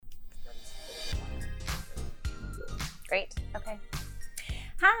Great. Okay.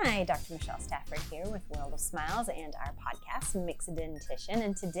 Hi, Dr. Michelle Stafford here with World of Smiles and our podcast, Mixodentition.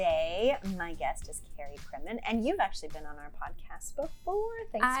 And today, my guest is Carrie Crimmins. And you've actually been on our podcast before.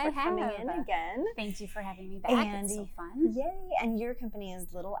 Thanks for coming in again. Thank you for having me back. And it's so fun. Yay. And your company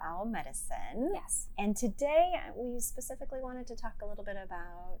is Little Owl Medicine. Yes. And today, we specifically wanted to talk a little bit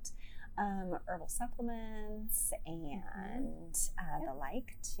about herbal supplements and the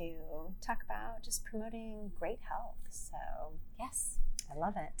like, to talk about just promoting great health. So yes, I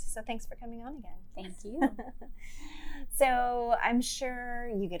love it. So thanks for coming on again. Thank you. So I'm sure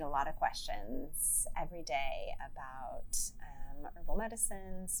you get a lot of questions every day about herbal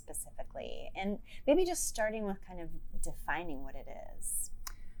medicine specifically, and maybe just starting with kind of defining what it is.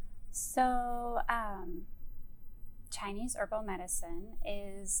 So Chinese herbal medicine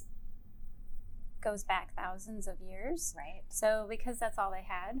goes back thousands of years. Right. So because that's all they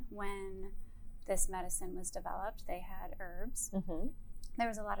had when this medicine was developed, they had herbs. Mm-hmm. There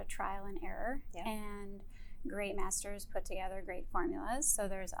was a lot of trial and error, and great masters put together great formulas. So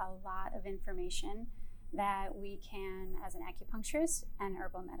there's a lot of information that we can, as an acupuncturist and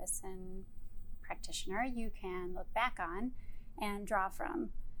herbal medicine practitioner, you can look back on and draw from.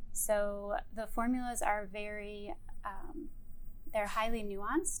 So the formulas are they're highly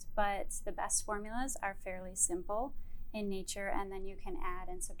nuanced, but the best formulas are fairly simple in nature, and then you can add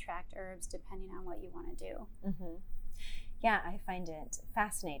and subtract herbs depending on what you want to do. Mm-hmm. Yeah, I find it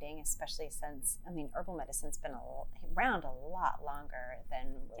fascinating, especially since, herbal medicine's been around a lot longer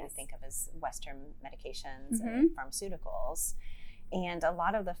than what we think of as Western medications and pharmaceuticals. And a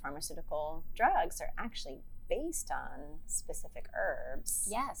lot of the pharmaceutical drugs are actually based on specific herbs.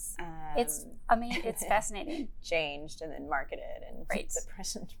 Yes. It's fascinating. Changed and then marketed and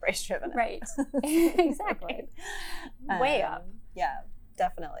price driven. Right. Exactly. Way up. Yeah.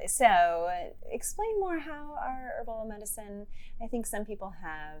 Definitely. So explain more how our herbal medicine, I think some people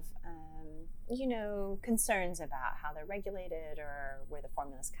have, concerns about how they're regulated or where the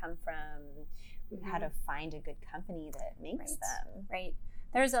formulas come from, how to find a good company that makes them. Right.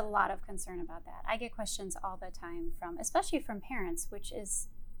 There's a lot of concern about that. I get questions all the time especially from parents, which is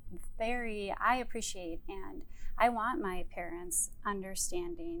I appreciate, and I want my parents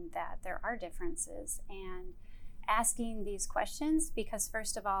understanding that there are differences and asking these questions, because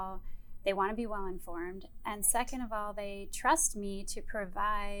first of all, they want to be well informed, and second of all, they trust me to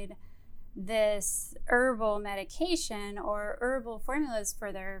provide this herbal medication or herbal formulas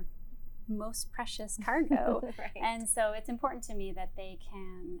for their most precious cargo. Right. And so it's important to me that they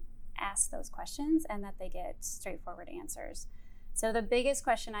can ask those questions and that they get straightforward answers. So the biggest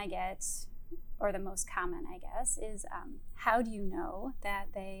question I get, or the most common, I guess, is how do you know that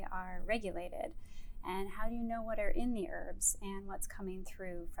they are regulated? And how do you know what are in the herbs and what's coming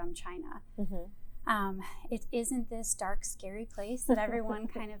through from China? Mm-hmm. It isn't this dark, scary place that everyone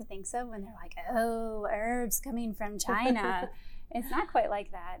kind of thinks of when they're like, oh, herbs coming from China. It's not quite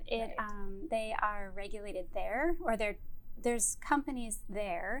like that. They are regulated there, or there's companies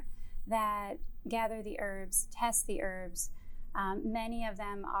there that gather the herbs, test the herbs. Many of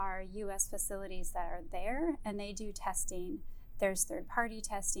them are U.S. facilities that are there, and they do testing. There's third-party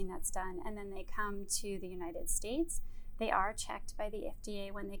testing that's done, and then they come to the United States. They are checked by the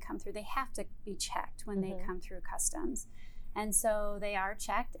FDA when they come through. They have to be checked when they come through customs. And so they are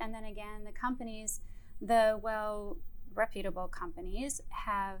checked, and then again, the companies, the reputable companies,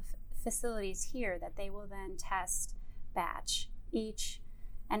 have facilities here that they will then test batch. Each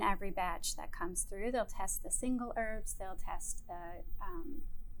and every batch that comes through, they'll test the single herbs, they'll test the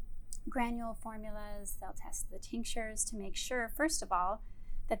granule formulas, they'll test the tinctures to make sure, first of all,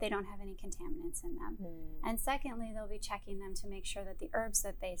 that they don't have any contaminants in them. And secondly, they'll be checking them to make sure that the herbs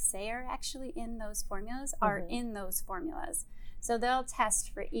that they say are actually in those formulas are in those formulas. So they'll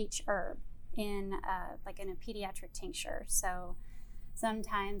test for each herb in a pediatric tincture. So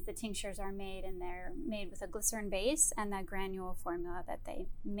sometimes the tinctures are made, and they're made with a glycerin base and that granule formula that they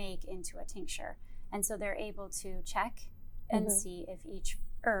make into a tincture. And so they're able to check and see if each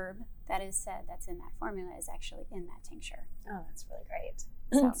herb that is said that's in that formula is actually in that tincture. Oh, that's really great.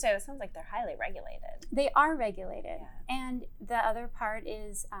 So it sounds like they're highly regulated. They are regulated. Yeah. And the other part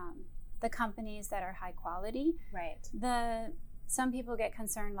is the companies that are high quality. Right. Some people get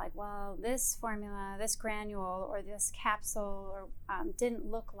concerned, like, well, this formula, this granule, or this capsule, or didn't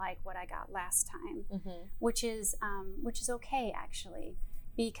look like what I got last time, which is okay, actually,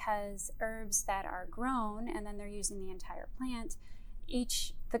 because herbs that are grown and then they're using the entire plant,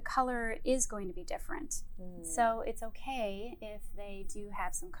 the color is going to be different. So it's okay if they do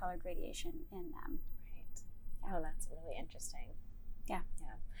have some color gradation in them. Right. Yeah. Oh, that's really interesting. Yeah.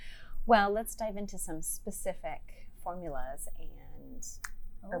 Well, let's dive into some specific formulas and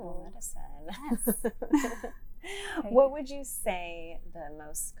herbal medicine. Yes. Okay. What would you say the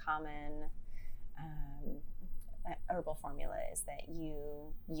most common herbal formula is that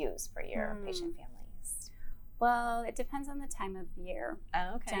you use for your patient families? Well, it depends on the time of year.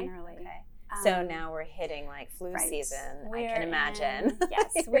 Oh, okay. Generally. Okay. So now we're hitting like flu season, I can imagine.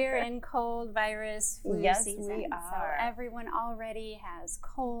 Yes, we're in cold virus flu season. Yes, we are. So everyone already has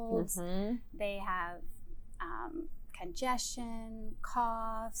colds. Mm-hmm. They have congestion,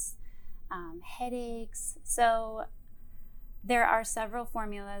 coughs, headaches. So there are several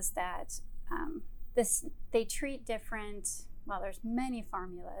formulas that they treat different. Well, there's many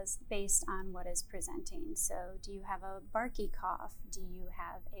formulas based on what is presenting. So do you have a barky cough? Do you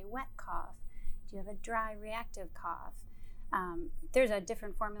have a wet cough? Do you have a dry reactive cough? There's a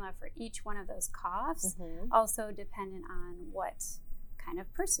different formula for each one of those coughs, also dependent on what kind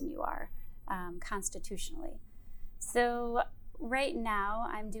of person you are constitutionally. So right now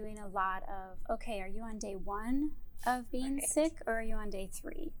I'm doing a lot of, okay, are you on day 1 of being sick or are you on day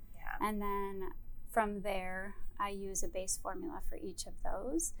 3? Yeah. And then from there, I use a base formula for each of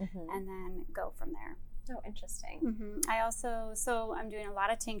those and then go from there. Oh, interesting. So I'm doing a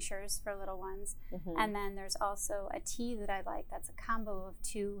lot of tinctures for little ones. And then there's also a tea that I like that's a combo of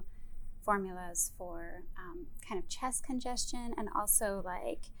 2 formulas for kind of chest congestion and also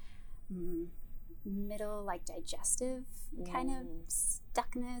like middle, like digestive kind of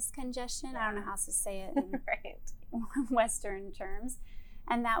stuckness congestion. I don't know how to say it in Western terms.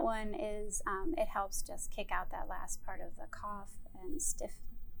 And that one is, it helps just kick out that last part of the cough and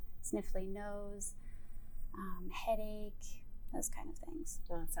sniffly nose, headache, those kind of things.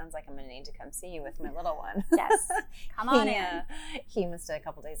 Well, it sounds like I'm going to need to come see you with my little one. Yes, come on in. He missed a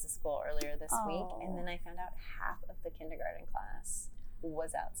couple days of school earlier this week, and then I found out half of the kindergarten class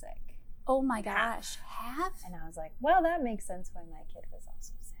was out sick. Oh my gosh, half? And I was like, well, that makes sense why my kid was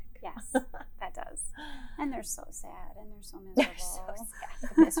also sick. Yes, that does. And they're so sad and they're so miserable. They're so sad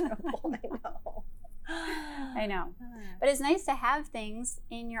and miserable, I know. I know. But it's nice to have things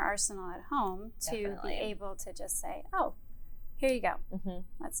in your arsenal at home to be able to just say, oh, here you go.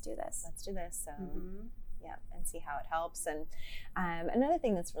 Let's do this. So, yeah, and see how it helps. And another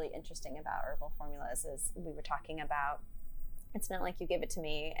thing that's really interesting about herbal formulas is we were talking about, it's not like you give it to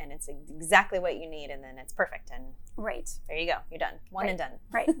me and it's exactly what you need and then it's perfect and there you go, you're done. One and done.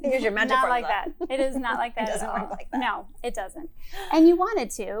 Right. Here's your magic not formula. Like that. It is not like that It doesn't at all. work like that. No, it doesn't. And you want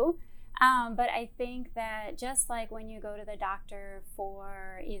it to. But I think that just like when you go to the doctor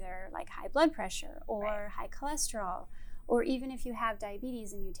for either like high blood pressure or high cholesterol, or even if you have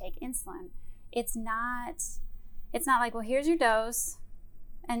diabetes and you take insulin, it's not like, well, here's your dose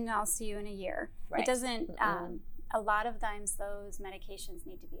and I'll see you in a year. It doesn't, a lot of times those medications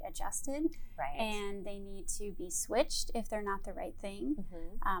need to be adjusted and they need to be switched if they're not the right thing.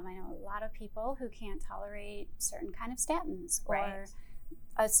 I know a lot of people who can't tolerate certain kind of statins or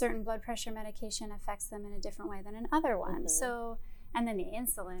a certain blood pressure medication affects them in a different way than another one. So, and then the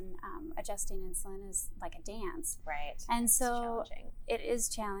insulin, adjusting insulin is like a dance. And so it is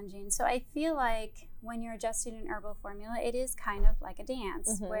challenging. So I feel like when you're adjusting an herbal formula, it is kind of like a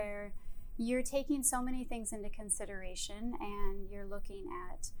dance where you're taking so many things into consideration and you're looking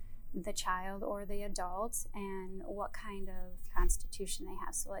at the child or the adult and what kind of constitution they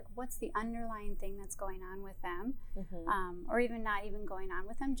have. So like, what's the underlying thing that's going on with them? Or even not even going on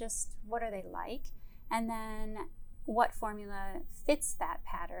with them, just what are they like? And then what formula fits that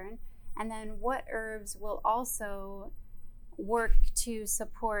pattern? And then what herbs will also work to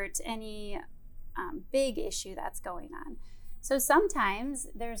support any big issue that's going on? So sometimes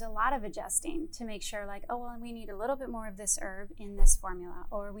there's a lot of adjusting to make sure like, oh, well, we need a little bit more of this herb in this formula,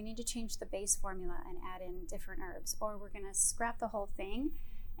 or we need to change the base formula and add in different herbs, or we're going to scrap the whole thing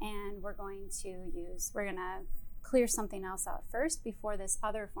and we're going to clear something else out first before this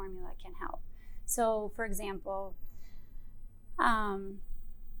other formula can help. So for example,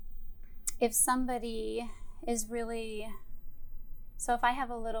 if somebody is really, so if I have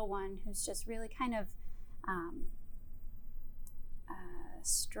a little one who's just really kind of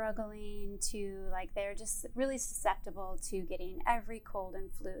struggling to, like, they're just really susceptible to getting every cold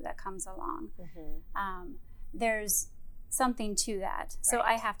and flu that comes along. There's something to that. So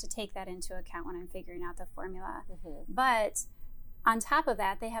I have to take that into account when I'm figuring out the formula. But on top of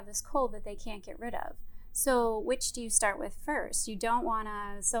that, they have this cold that they can't get rid of. So which do you start with first? You don't want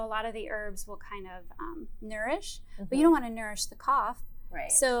to, so a lot of the herbs will kind of nourish, but you don't want to nourish the cough.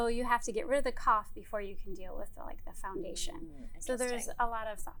 So you have to get rid of the cough before you can deal with the foundation. So there's a lot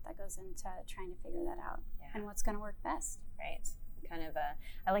of thought that goes into trying to figure that out and what's going to work best. kind of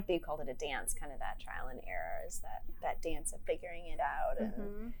I like that you called it a dance, kind of that trial and error, is that dance of figuring it out.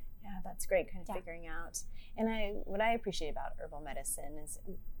 And yeah, that's great, kind of figuring out. And what I appreciate about herbal medicine is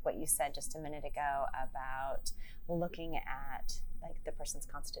what you said just a minute ago about looking at like the person's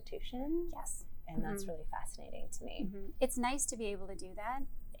constitution. Yes. And that's really fascinating to me. It's nice to be able to do that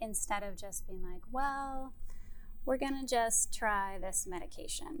instead of just being like, well, we're going to just try this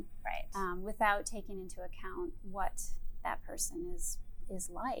medication. Right. Without taking into account what that person is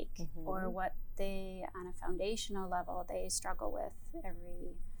like, or what they, on a foundational level, they struggle with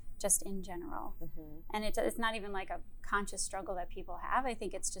just in general. And it's not even like a conscious struggle that people have. I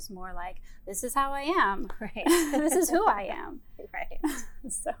think it's just more like, this is how I am. Right. This is who I am. Right.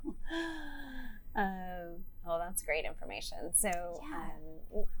 So. Well, that's great information. So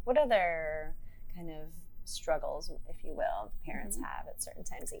what other kind of struggles, if you will, parents have at certain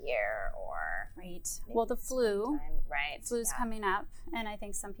times a year, or well, the flu, flu's yeah. coming up, and I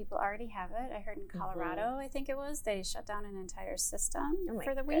think some people already have it. I heard in Colorado, I think it was, they shut down an entire system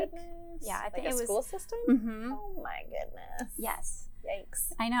for the week. Yeah, I think it was school system. Oh my goodness. Yes.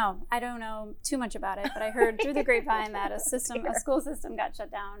 Yikes. I know. I don't know too much about it, but I heard through the grapevine that a school system got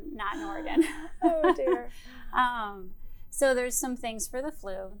shut down, not in Oregon. Oh dear. So there's some things for the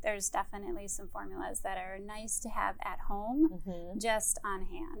flu. There's definitely some formulas that are nice to have at home, just on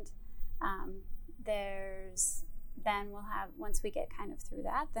hand. Then we'll have, once we get kind of through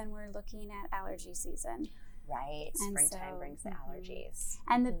that, then we're looking at allergy season. Right. And springtime brings the allergies.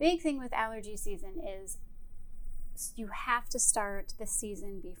 And the big thing with allergy season is you have to start the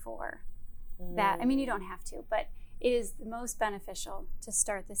season before that. I mean, you don't have to, but it is the most beneficial to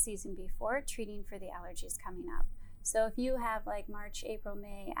start the season before treating for the allergies coming up. So if you have like March, April,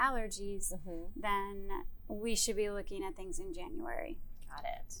 May allergies, then we should be looking at things in January. Got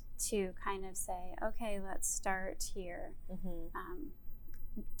it. To kind of say, okay, let's start here,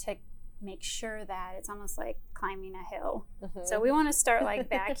 to make sure that it's almost like climbing a hill. So we want to start like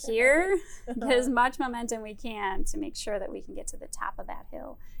back here, get as much momentum we can to make sure that we can get to the top of that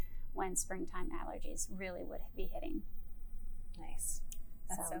hill when springtime allergies really would be hitting. Nice.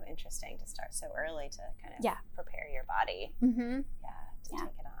 That's so interesting to start so early to kind of prepare your body. To take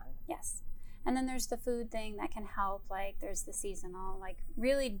it on. Yes. And then there's the food thing that can help. Like there's the seasonal, like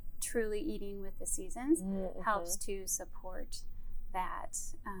really truly eating with the seasons helps to support that.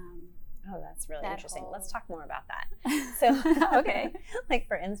 Oh, that's really interesting. Let's talk more about that. So, okay. Like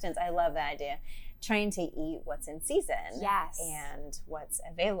for instance, I love the idea trying to eat what's in season. Yes. And what's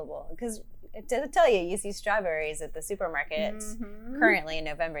available. Because to tell you, you see strawberries at the supermarket currently in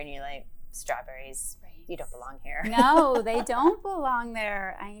November, and you're like, strawberries, you don't belong here. No, they don't belong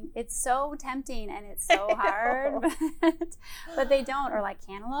there. It's so tempting and it's so hard, but they don't. Or like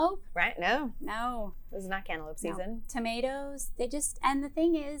cantaloupe. Right? No. This is not cantaloupe season. Tomatoes, and the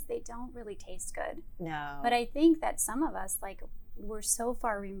thing is, they don't really taste good. No. But I think that some of us, like, we're so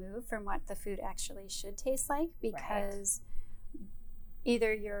far removed from what the food actually should taste like, because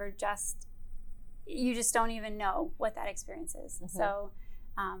either you just don't even know what that experience is. So,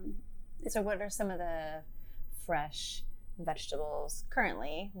 so what are some of the fresh vegetables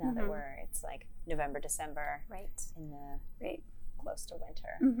currently, now that it's like November, December, in the close to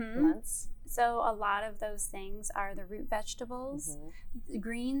winter months? So a lot of those things are the root vegetables. The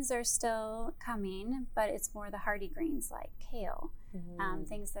greens are still coming, but it's more the hardy greens like kale,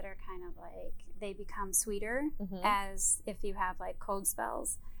 things that are kind of like, they become sweeter as if you have like cold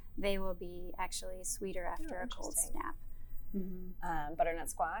spells, they will be actually sweeter after a cold snap. Butternut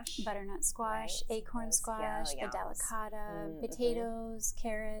squash, acorn squash, the delicata, potatoes,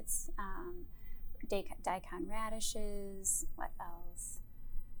 carrots, daikon radishes. What else?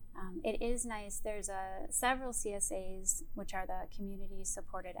 It is nice. There's several CSAs, which are the community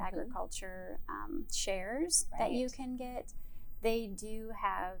supported agriculture shares that you can get. They do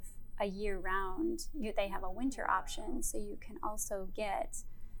have a year round. They have a winter option, so you can also get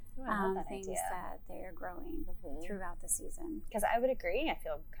things that they're growing throughout the season. Because I would agree, I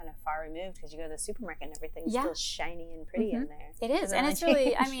feel kind of far removed, because you go to the supermarket and everything's still shiny and pretty in there. It is, and it's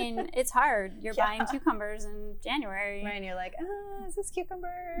really, I mean, it's hard. You're buying cucumbers in January. Right, and you're like, is this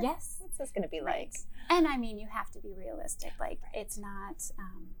cucumber? Yes. What's this going to be like? And I mean, you have to be realistic. Like, it's not,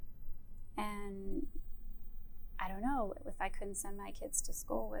 and I don't know, if I couldn't send my kids to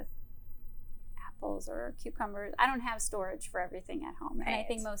school with apples or cucumbers, I don't have storage for everything at home, and I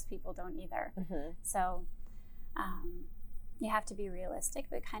think most people don't either. So you have to be realistic,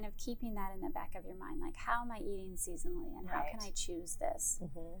 but kind of keeping that in the back of your mind, like, how am I eating seasonally, and how can I choose this? I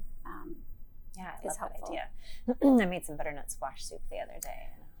love that idea. I made some butternut squash soup the other day,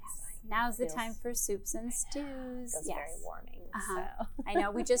 and now's the time for soups and stews. It's very warming. So I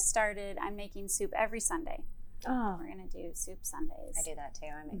know. We just started. I'm making soup every Sunday. Oh, We're going to do soup Sundays. I do that too.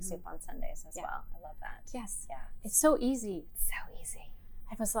 I make soup on Sundays as well. I love that. Yes. Yeah. It's so easy. It's so easy.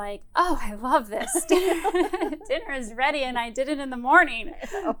 I was like, oh, I love this. Dinner is ready, and I did it in the morning.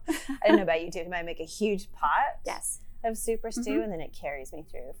 I don't know about you too. I might make a huge pot of soup or stew, and then it carries me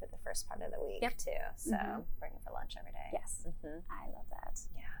through for the first part of the week too. So bring it for lunch every day. Yes. I love that.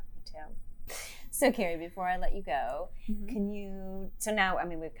 Yeah, me too. So Carrie, before I let you go, can you, so now, I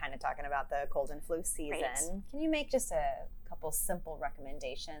mean, we've kind of talking about the cold and flu season. Right. Can you make just a couple simple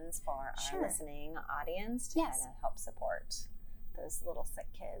recommendations for our listening audience to kind of help support those little sick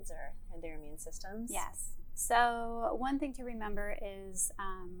kids or their immune systems? Yes. So one thing to remember is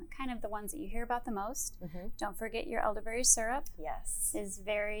kind of the ones that you hear about the most. Don't forget your elderberry syrup. Yes. It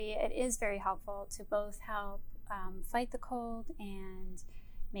is very helpful to both help fight the cold and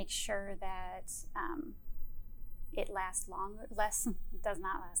make sure that it lasts longer. It does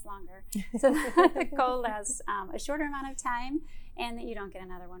not last longer. So that the cold lasts a shorter amount of time, and that you don't get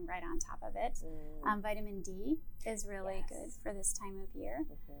another one right on top of it. Vitamin D is really good for this time of year.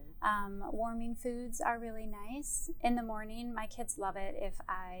 Warming foods are really nice. In the morning, my kids love it if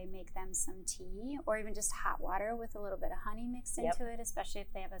I make them some tea or even just hot water with a little bit of honey mixed into it, especially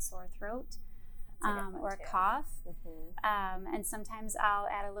if they have a sore throat. Or a cough. And sometimes I'll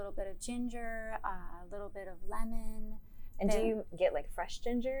add a little bit of ginger, a little bit of lemon. And do you get like fresh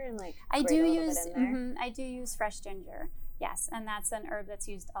ginger and like I do use fresh ginger. Yes, and that's an herb that's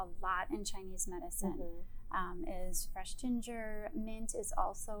used a lot in Chinese medicine. Is fresh ginger. Mint is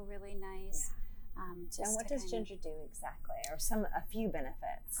also really nice. And what does ginger do exactly, or a few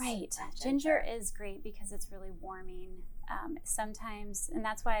benefits? Right, ginger is great because it's really warming. Sometimes, and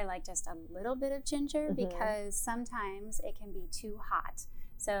that's why I like just a little bit of ginger, because sometimes it can be too hot.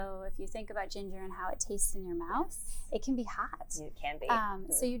 So if you think about ginger and how it tastes in your mouth, it can be hot. It can be.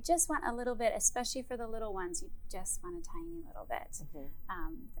 So you just want a little bit, especially for the little ones, you just want a tiny little bit.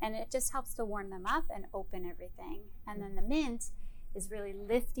 And it just helps to warm them up and open everything. And then the mint is really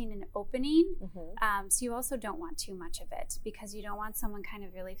lifting and opening. So you also don't want too much of it, because you don't want someone kind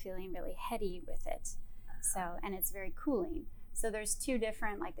of really feeling really heady with it. So, and it's very cooling. So there's two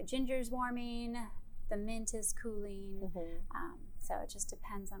different, like the ginger's warming, the mint is cooling. So it just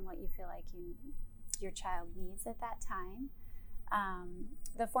depends on what you feel like your child needs at that time.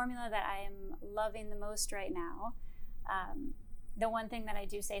 The formula that I am loving the most right now, the one thing that I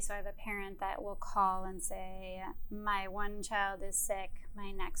do say, so I have a parent that will call and say, my one child is sick,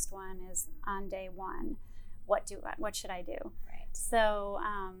 my next one is on day one. What should I do? Right. So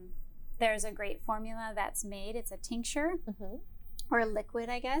there's a great formula that's made. It's a tincture or a liquid,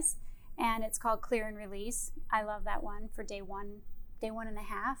 I guess, and it's called Clear and Release. I love that one for day one and a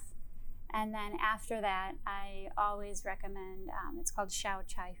half. And then after that, I always recommend, it's called Xiao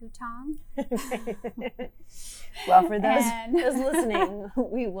Chai Hu Tong. Well, for those listening,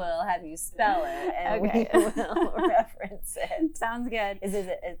 we will have you spell it, and we will reference it. Sounds good. Is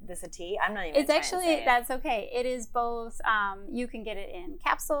this a tea? I'm not even It's actually, that's okay. It is both, you can get it in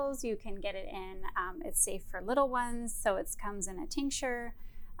capsules, you can get it in, it's safe for little ones, so it comes in a tincture,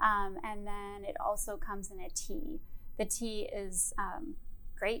 and then it also comes in a tea. The tea is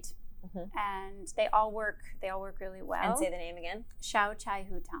great. And they all work really well. And say the name again. Xiao Chai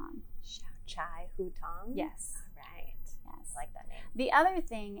Hu Tong. Xiao Chai Hu Tong. Yes. All right. Yes. I like that name. The other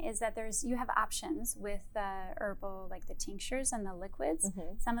thing is that you have options with the herbal, like the tinctures and the liquids.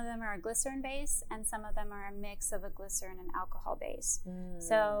 Some of them are a glycerin base, and some of them are a mix of a glycerin and alcohol base.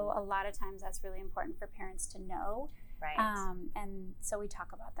 So a lot of times that's really important for parents to know. Right. And so we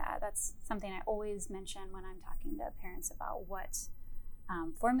talk about that. That's something I always mention when I'm talking to parents about what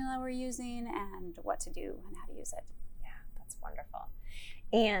formula we're using and what to do and how to use it. Yeah, that's wonderful.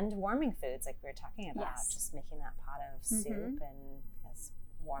 And warming foods, like we were talking about, just making that pot of soup and it's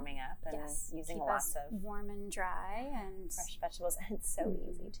warming up and using keep lots of warm and dry and fresh vegetables. And it's so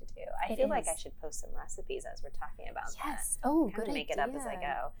easy to do. I feel like I should post some recipes as we're talking about that. Oh, good idea. Make it up as I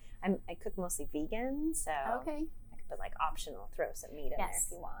go. I cook mostly vegan, so I could put like optional, throw some meat in there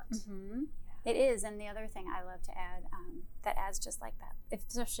if you want. It is, and the other thing I love to add that adds just like that,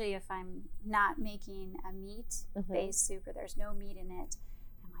 especially if I'm not making a meat-based soup or there's no meat in it,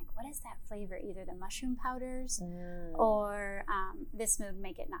 I'm like, what is that flavor? Either the mushroom powders or this would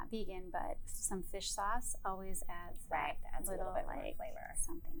make it not vegan, but some fish sauce always adds adds a little bit more flavor.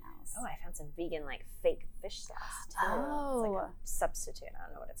 Something else. Oh, I found some vegan like fake fish sauce too. It's like a substitute. I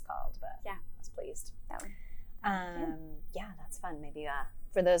don't know what it's called, but I was pleased. That one. Yeah, that's fun. Maybe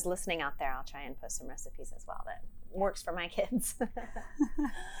for those listening out there, I'll try and post some recipes as well that works for my kids.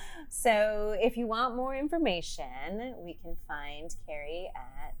 So if you want more information, we can find Carrie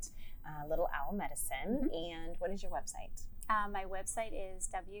at Little Owl Medicine. And what is your website? My website is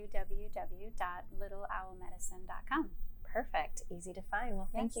www.littleowlmedicine.com. Perfect. Easy to find. Well,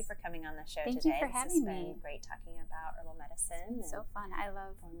 thank you for coming on the show today. Thank you for having me. It's been great talking about herbal medicine. It's so fun. I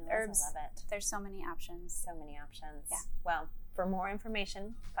love herbs. I love it. There's so many options. So many options. Yeah. Well, for more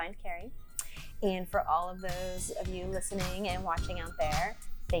information, find Carrie. And for all of those of you listening and watching out there,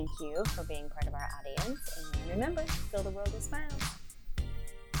 thank you for being part of our audience. And remember, fill the world with smiles.